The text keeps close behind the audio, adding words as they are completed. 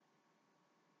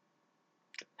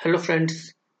Hello friends,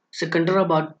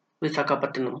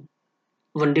 Secunderabar-Visakhapatnam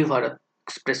Vande Bharat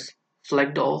Express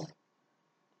flight of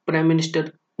Prime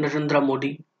Minister Narendra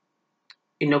Modi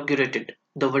inaugurated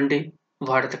the Vande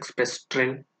Bharat Express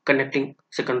train connecting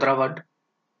Secunderabad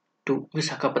to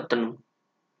Visakhapatnam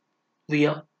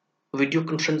via video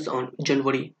conference on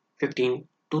January 15,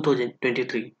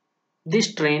 2023.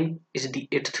 This train is the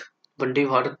eighth Vande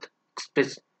Bharat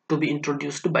Express to be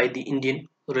introduced by the Indian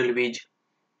Railways.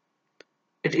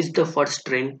 It is the first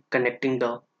train connecting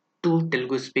the two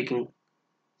Telugu-speaking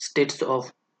states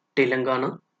of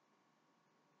Telangana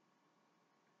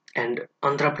and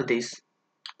Andhra Pradesh,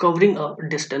 covering a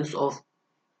distance of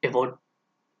about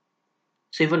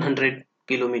 700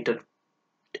 km.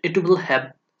 It will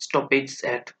have stoppages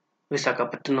at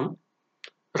Visakhapatnam,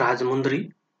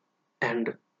 Rajahmundry,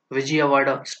 and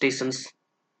Vijayawada stations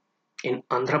in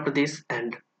Andhra Pradesh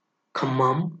and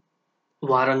Khammam,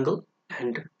 Warangal,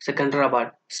 and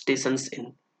Secunderabad stations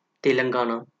in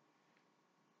Telangana.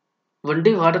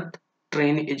 Vande Bharat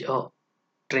train is a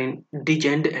train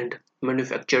designed and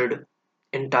manufactured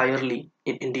entirely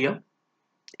in India.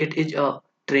 It is a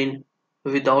train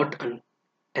without an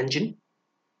engine.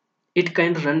 It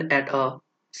can run at a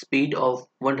speed of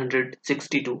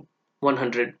 160 to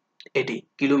 180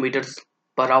 kilometers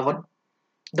per hour.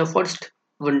 The first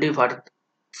Vande Bharat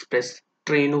Express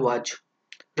train was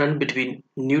run between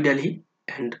New Delhi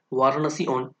and Varanasi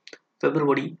on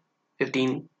February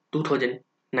 15,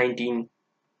 2019.